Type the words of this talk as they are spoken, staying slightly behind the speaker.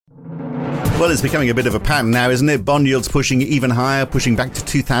Well, it's becoming a bit of a pattern now, isn't it? Bond yields pushing even higher, pushing back to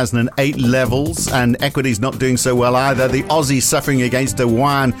 2008 levels, and equities not doing so well either. The Aussie suffering against a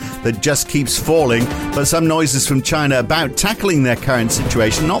yuan that just keeps falling, but some noises from China about tackling their current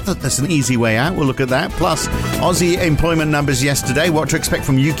situation. Not that there's an easy way out. We'll look at that. Plus, Aussie employment numbers yesterday, what to expect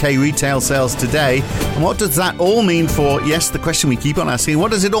from UK retail sales today, and what does that all mean for, yes, the question we keep on asking, what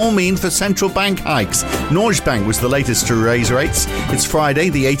does it all mean for central bank hikes? Norges Bank was the latest to raise rates. It's Friday,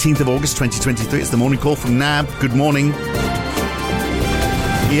 the 18th of August, 2023. It's the morning call from NAB. Good morning.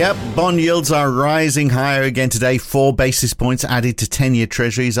 Yep, bond yields are rising higher again today. 4 basis points added to 10-year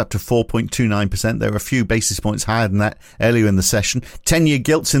treasuries, up to 4.29%. There were a few basis points higher than that earlier in the session. 10-year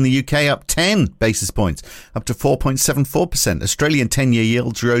gilts in the UK up 10 basis points, up to 4.74%. Australian 10-year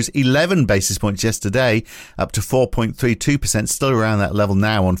yields rose 11 basis points yesterday, up to 4.32%. Still around that level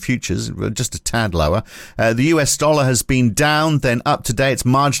now on futures, just a tad lower. The US dollar has been down, then up today. It's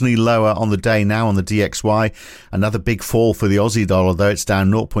marginally lower on the day now on the DXY. Another big fall for the Aussie dollar, though. It's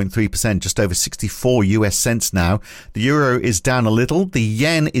down 0.3%, just over 64 US cents now. The euro is down a little. The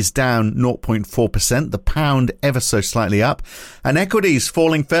yen is down 0.4%. The pound ever so slightly up. And equities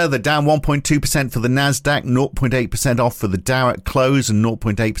falling further, down 1.2% for the Nasdaq, 0.8% off for the Dow at close, and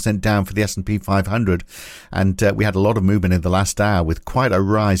 0.8% down for the S&P 500. And we had a lot of movement in the last hour with quite a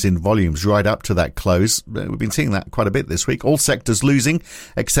rise in volumes right up to that close. We've been seeing that quite a bit this week. All sectors losing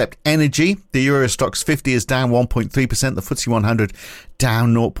except energy. The Euro Stoxx 50 is down 1.3%. The FTSE 100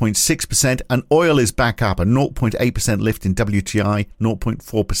 down 0.6%, and oil is back up, a 0.8% lift in WTI,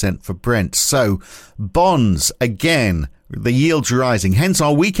 0.4% for Brent. So bonds, again, the yields rising. Hence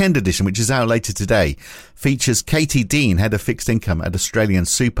our weekend edition, which is out later today, features Katie Dean, head of fixed income at Australian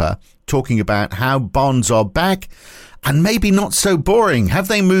Super, talking about how bonds are back and maybe not so boring. Have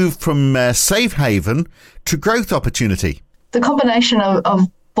they moved from safe haven to growth opportunity? The combination of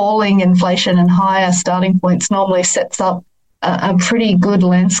falling inflation and higher starting points normally sets up a pretty good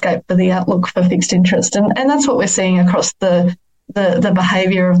landscape for the outlook for fixed interest. And that's what we're seeing across the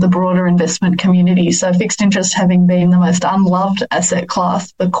behaviour of the broader investment community. So fixed interest, having been the most unloved asset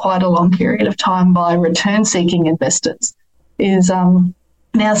class for quite a long period of time by return-seeking investors, is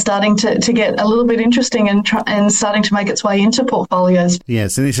now starting to get a little bit interesting and starting to make its way into portfolios. Yeah,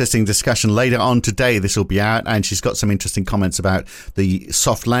 it's an interesting discussion. Later on today, this will be out, and she's got some interesting comments about the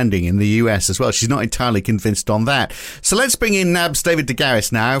soft landing in the US as well. She's not entirely convinced on that. So let's bring in NAB's David de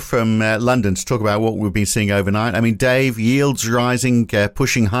Garis now from London to talk about what we've been seeing overnight. I mean, Dave, yields rising,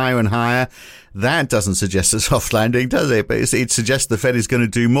 pushing higher and higher. That doesn't suggest a soft landing, does it? But it suggests the Fed is going to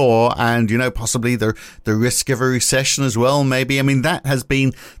do more, and, you know, possibly the risk of a recession as well, maybe. I mean, that has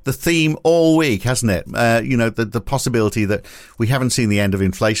been the theme all week, hasn't it? You know, the possibility that we haven't seen the end of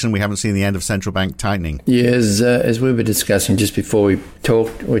inflation, we haven't seen the end of central bank tightening. Yeah, as we were discussing just before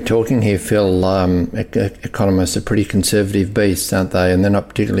we're talking here, Phil, economists are pretty conservative beasts, aren't they? And they're not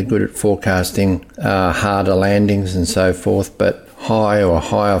particularly good at forecasting harder landings and so forth, but high or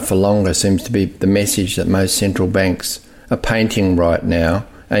higher for longer seems to be the message that most central banks are painting right now.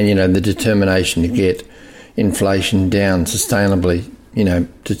 And, you know, the determination to get inflation down sustainably, you know,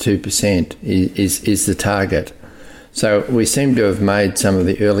 to 2% is the target. So we seem to have made some of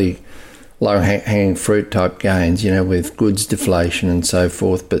the early low-hanging fruit type gains, you know, with goods deflation and so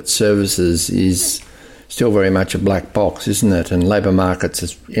forth, but services is still very much a black box, isn't it? And labour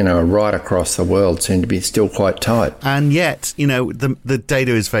markets, you know, right across the world seem to be still quite tight. And yet, you know, the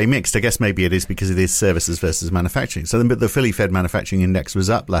data is very mixed. I guess maybe it is because it is services versus manufacturing. So the Philly Fed Manufacturing Index was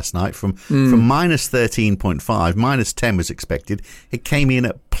up last night from minus 13.5, minus 10 was expected. It came in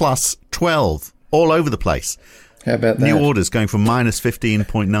at plus 12, all over the place. How about that? New orders going from minus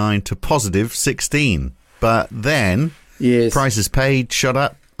 15.9 to positive 16. But then prices paid shot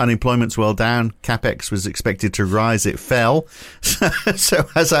up. Unemployment's well down. CapEx was expected to rise. It fell. So,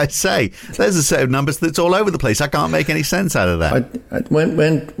 as I say, there's a set of numbers that's all over the place. I can't make any sense out of that.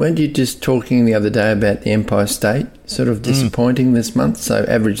 When you just talking the other day about the Empire State, sort of disappointing this month. So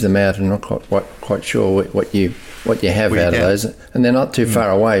average them out, and not quite sure what you have out of those, and they're not too far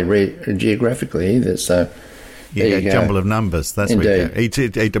away geographically either. So. You get a jumble of numbers. That's what you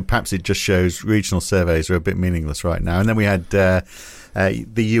get. Perhaps it just shows regional surveys are a bit meaningless right now. And then we had the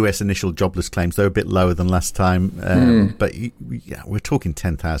US initial jobless claims. They're a bit lower than last time. But yeah, we're talking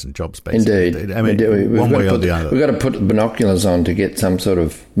 10,000 jobs, basically. Indeed. I mean, one way or the other. We've got to put the binoculars on to get some sort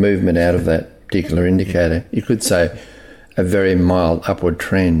of movement out of that particular indicator. You could say a very mild upward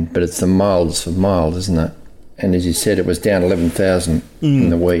trend, but it's the mildest of mild, isn't it? And as you said, it was down 11,000 in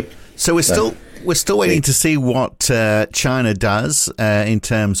the week. So we're still we're still waiting to see what China does in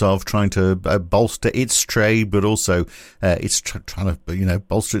terms of trying to bolster its trade, but also it's trying to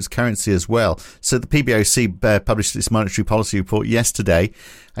bolster its currency as well. So the PBOC published its monetary policy report yesterday.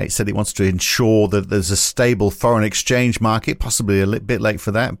 It said it wants to ensure that there's a stable foreign exchange market, possibly a little bit late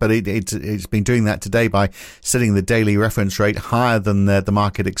for that, but it's been doing that today by setting the daily reference rate higher than the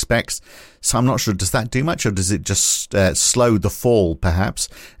market expects. So I'm not sure, does that do much, or does it just slow the fall, perhaps?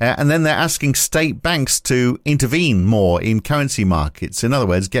 And then they're asking state banks to intervene more in currency markets. In other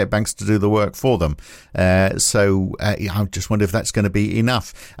words, get banks to do the work for them. So I just wonder if that's going to be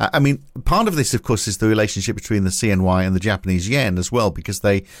enough. I mean, part of this, of course, is the relationship between the CNY and the Japanese yen as well, because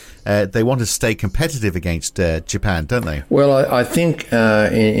they want to stay competitive against Japan, don't they? Well, I think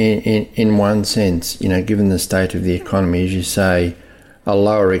in one sense, given the state of the economy, as you say, a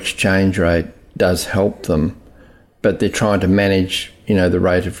lower exchange rate does help them, but they're trying to manage, the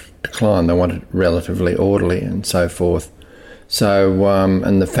rate of decline. They want it relatively orderly and so forth. So,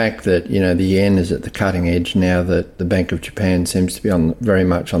 and the fact that, the yen is at the cutting edge now, that the Bank of Japan seems to be very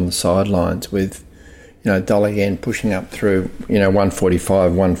much on the sidelines with, dollar yen pushing up through,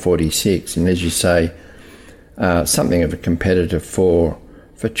 145, 146. And as you say, something of a competitor for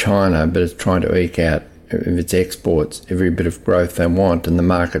China, but it's trying to eke out of its exports every bit of growth they want, and the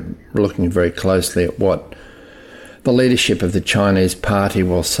market looking very closely at what the leadership of the Chinese party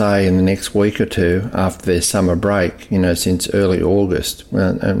will say in the next week or two after their summer break, since early August,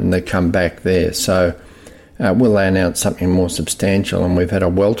 and they come back there. So will they announce something more substantial? And we've had a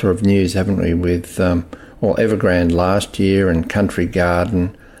welter of news, haven't we, with Evergrande last year and Country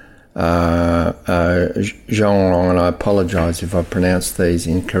Garden, Zhonglong, and I apologise if I pronounced these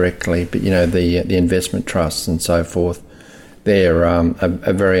incorrectly, but the investment trusts and so forth, they're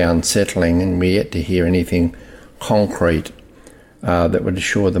are very unsettling, and we're yet to hear anything concrete that would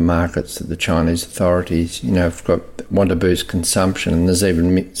assure the markets that the Chinese authorities, want to boost consumption, and there's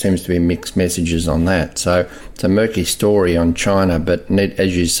even seems to be mixed messages on that. So it's a murky story on China, but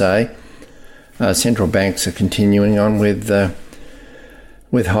as you say, central banks are continuing on with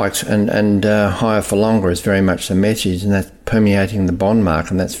hikes, and higher for longer is very much the message, and that's permeating the bond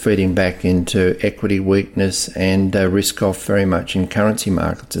market, and that's feeding back into equity weakness and risk off very much in currency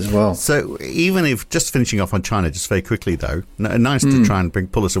markets as well. So even if, just finishing off on China, just very quickly though, nice to try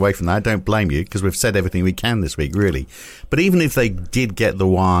and pull us away from that. I don't blame you, because we've said everything we can this week, really. But even if they did get the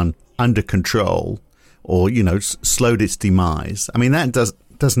yuan under control, or, slowed its demise, I mean, that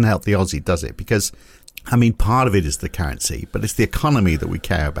doesn't help the Aussie, does it? Because part of it is the currency, but it's the economy that we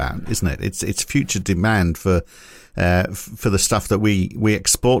care about, isn't it? It's future demand for the stuff that we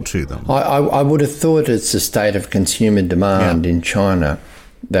export to them. I would have thought it's the state of consumer demand in China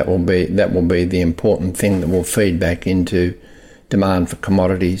that will be the important thing that will feed back into demand for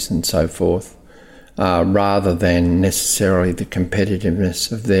commodities and so forth, rather than necessarily the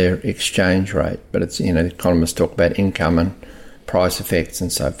competitiveness of their exchange rate. But it's economists talk about income and price effects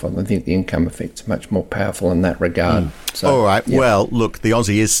and so forth. I think the income effects are much more powerful in that regard. So, all right. Yeah. Well, look, the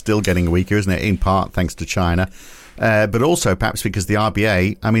Aussie is still getting weaker, isn't it? In part thanks to China, but also perhaps because the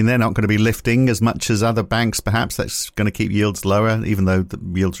RBA, they're not going to be lifting as much as other banks. Perhaps that's going to keep yields lower, even though the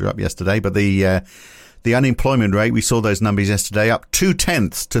yields are up yesterday. But the unemployment rate, we saw those numbers yesterday, up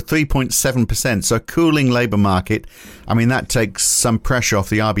 0.2 to 3.7%. So a cooling labour market. That takes some pressure off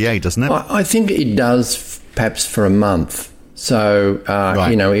the RBA, doesn't it? I think it does, perhaps for a month. So,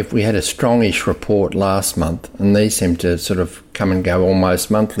 right. If we had a strongish report last month, and these seem to sort of come and go almost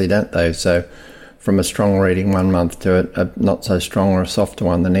monthly, don't they? So from a strong reading one month to a not so strong or a softer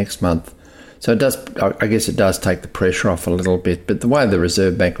one the next month. So it does, I guess it does take the pressure off a little bit. But the way the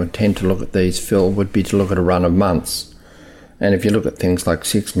Reserve Bank would tend to look at these, Phil, would be to look at a run of months. And if you look at things like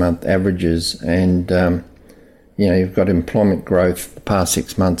 6-month averages and, you've got employment growth the past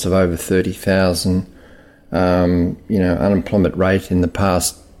 6 months of over 30,000, unemployment rate in the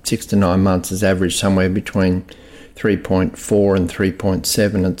past 6 to 9 months has averaged somewhere between 3.4 and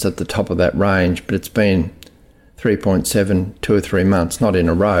 3.7. It's at the top of that range, but it's been 3.7 2 or 3 months, not in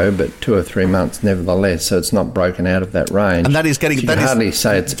a row, but 2 or 3 months nevertheless. So it's not broken out of that range. And that is getting. So you can hardly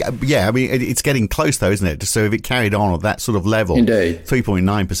say it's. Yeah, it's getting close though, isn't it? So if it carried on at that sort of level, indeed,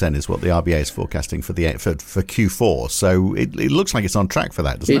 3.9% is what the RBA is forecasting for Q4. So it looks like it's on track for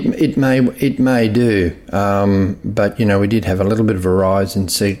that, doesn't it? It may do, but we did have a little bit of a rise in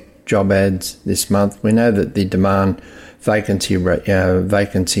job ads this month. We know that the demand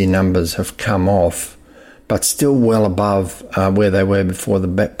vacancy numbers have come off, but still well above where they were before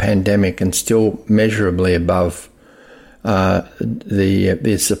the pandemic, and still measurably above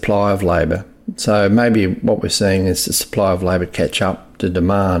the supply of labour. So maybe what we're seeing is the supply of labour catch up to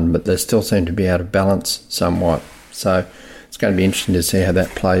demand, but they still seem to be out of balance somewhat. So it's going to be interesting to see how that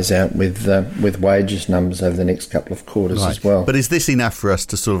plays out with wages numbers over the next couple of quarters as well. But is this enough for us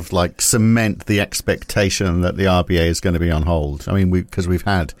to sort of like cement the expectation that the RBA is going to be on hold? I mean, because we've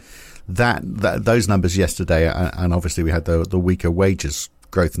had those numbers yesterday, and obviously we had the weaker wages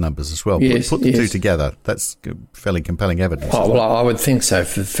growth numbers as well. Yes, put the two together, that's fairly compelling evidence. Oh, well, I would think so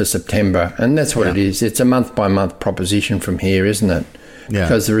for September, and that's what it is. It's a month-by-month proposition from here, isn't it? Yeah.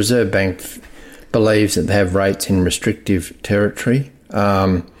 Because the Reserve Bank believes that they have rates in restrictive territory,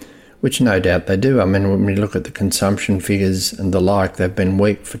 which no doubt they do. I mean, when we look at the consumption figures and the like, they've been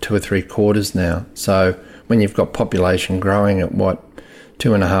weak for 2 or 3 quarters now. So when you've got population growing at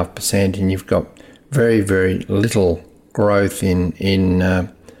 2.5%, and you've got very, very little growth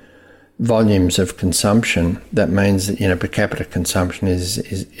in volumes of consumption, that means that per capita consumption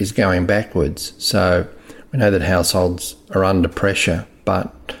is going backwards. So we know that households are under pressure,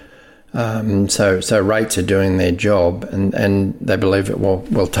 but so rates are doing their job, and they believe it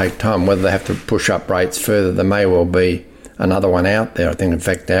will take time. Whether they have to push up rates further, there may well be another one out there. I think, in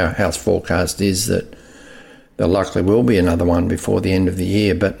fact, our house forecast is that there likely will be another one before the end of the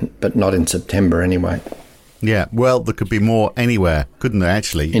year, but not in September anyway. Yeah, well, there could be more anywhere, couldn't there,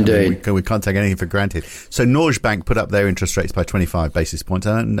 actually? Indeed. I mean, we can't take anything for granted. So Norges Bank put up their interest rates by 25 basis points.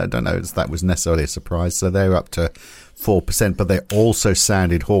 I don't know if that was necessarily a surprise. So they're up to 4%, but they also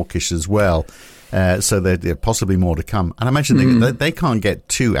sounded hawkish as well. So there's possibly more to come. And I imagine they can't get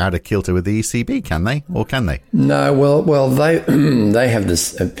too out of kilter with the ECB, can they? Or can they? No, well, they they have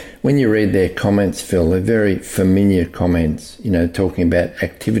this. When you read their comments, Phil, they're very familiar comments. Talking about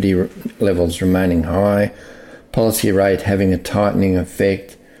activity levels remaining high, policy rate having a tightening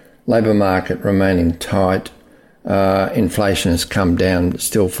effect, labour market remaining tight, inflation has come down,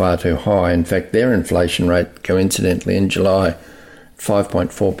 still far too high. In fact, their inflation rate, coincidentally, in July,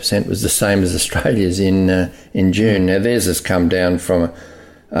 5.4%, was the same as Australia's in June. Now theirs has come down from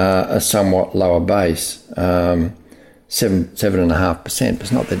a somewhat lower base, 7.5%.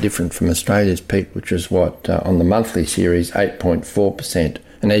 It's not that different from Australia's peak, which was on the monthly series, 8.4%.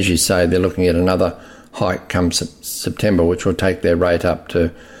 And as you say, they're looking at another hike come September, which will take their rate up to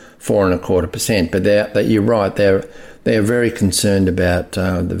 4.25%. But you're right, they're very concerned about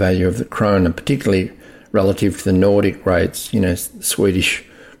the value of the krona, particularly relative to the Nordic rates, Swedish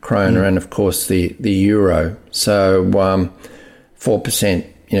krona and, of course, the euro. So 4%,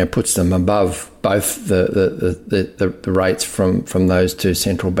 puts them above both the rates from those two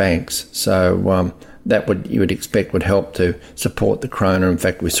central banks. So that you would expect would help to support the krona. In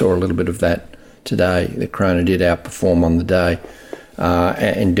fact, we saw a little bit of that today. The krona did outperform on the day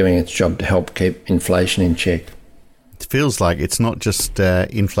and doing its job to help keep inflation in check. It feels like it's not just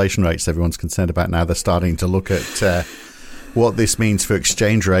inflation rates everyone's concerned about now. They're starting to look at what this means for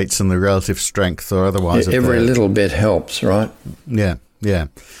exchange rates and the relative strength or otherwise. Every little bit helps, right? Yeah.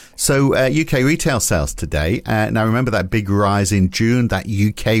 So UK retail sales today. Now, remember that big rise in June, that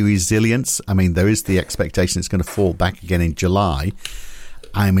UK resilience? I mean, there is the expectation it's going to fall back again in July.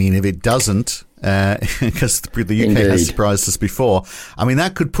 I mean, if it doesn't, because the UK Indeed. has surprised us before, I mean,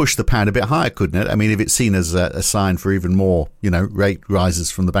 that could push the pound a bit higher, couldn't it? I mean, if it's seen as a sign for even more, rate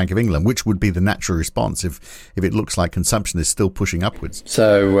rises from the Bank of England, which would be the natural response if it looks like consumption is still pushing upwards.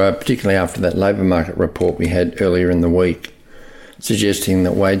 So particularly after that labour market report we had earlier in the week, suggesting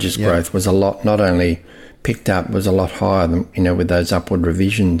that wages growth was not only picked up, was a lot higher than, with those upward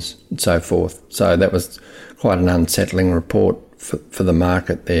revisions and so forth. So that was quite an unsettling report for the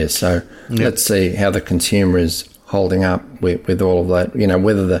market there. So let's see how the consumer is holding up with all of that,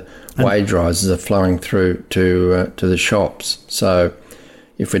 whether the wage rises are flowing through to the shops. So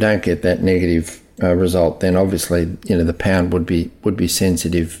if we don't get that negative result, then obviously, the pound would be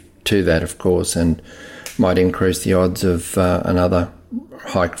sensitive to that, of course, and might increase the odds of another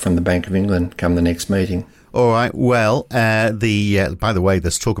hike from the Bank of England come the next meeting. All right. Well, by the way,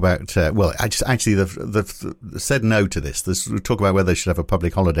 there's talk about. They've said no to this. There's talk about whether they should have a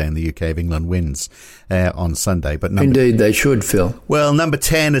public holiday in the UK if England wins on Sunday. But indeed, they should, Phil. Well, Number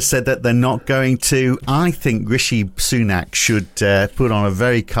 10 has said that they're not going to. I think Rishi Sunak should put on a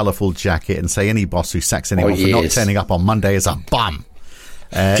very colourful jacket and say any boss who sacks anyone for not turning up on Monday is a bum.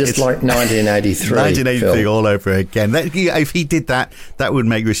 Just like 1983. 1983 Phil. all over again. If he did that, that would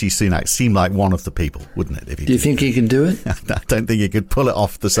make Rishi Sunak seem like one of the people, wouldn't it? If he Do you think he could do it? I don't think he could pull it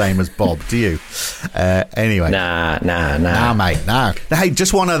off the same as Bob, do you? Anyway. Nah, mate, no. Hey,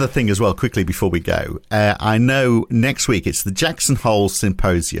 just one other thing as well, quickly before we go. I know next week it's the Jackson Hole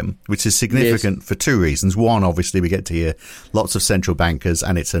Symposium, which is significant for two reasons. One, obviously, we get to hear lots of central bankers,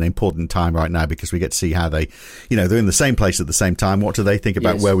 and it's an important time right now because we get to see how they, they're in the same place at the same time. What do they think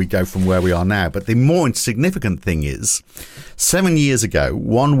about where we go from where we are now? But the more significant thing is, 7 years ago,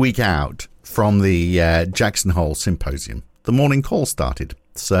 1 week out from the Jackson Hole Symposium, the Morning Call started.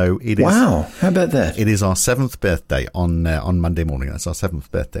 So it is. Wow, how about that? It is our 7th birthday on Monday morning. That's our 7th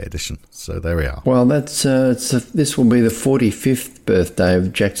birthday edition. So there we are. Well, that's this will be the 45th birthday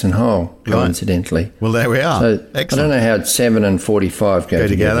of Jackson Hole, coincidentally. Right. Well, there we are. So excellent. I don't know how 7 and 45 go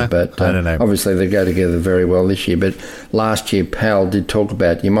together, but I don't know. Obviously they go together very well this year. But last year, Powell did talk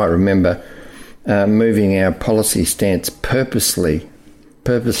about, you might remember, moving our policy stance purposefully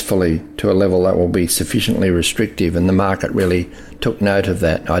to a level that will be sufficiently restrictive, and the market really took note of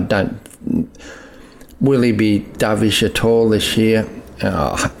that. Will he be dovish at all this year?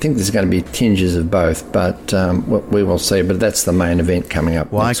 I think there's going to be tinges of both, but we will see. But that's the main event coming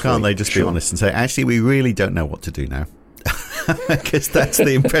up. Why can't they just be honest and say, actually, we really don't know what to do now? Because that's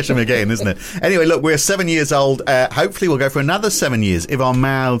the impression we're getting, isn't it? Anyway, look, we're 7 years old. Hopefully we'll go for another 7 years if our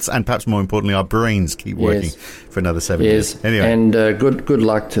mouths and perhaps more importantly our brains keep working for another 7 years. Anyway. And good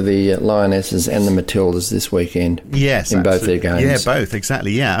luck to the Lionesses and the Matildas this weekend. Yes, in both their games. Yeah, both,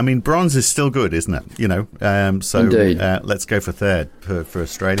 exactly. Yeah, I mean, bronze is still good, isn't it? So let's go for third for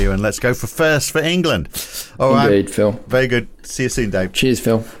Australia, and let's go for first for England. All right. Indeed, Phil. Very good. See you soon, Dave. Cheers,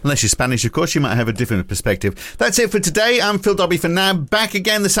 Phil. Unless you're Spanish, of course, you might have a different perspective. That's it for today. I'm Phil Dobby for now. Back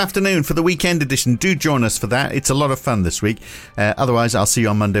again this afternoon for the weekend edition. Do join us for that. It's a lot of fun this week. Otherwise, I'll see you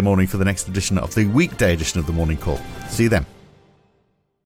on Monday morning for the next edition of the weekday edition of the Morning Call. See you then.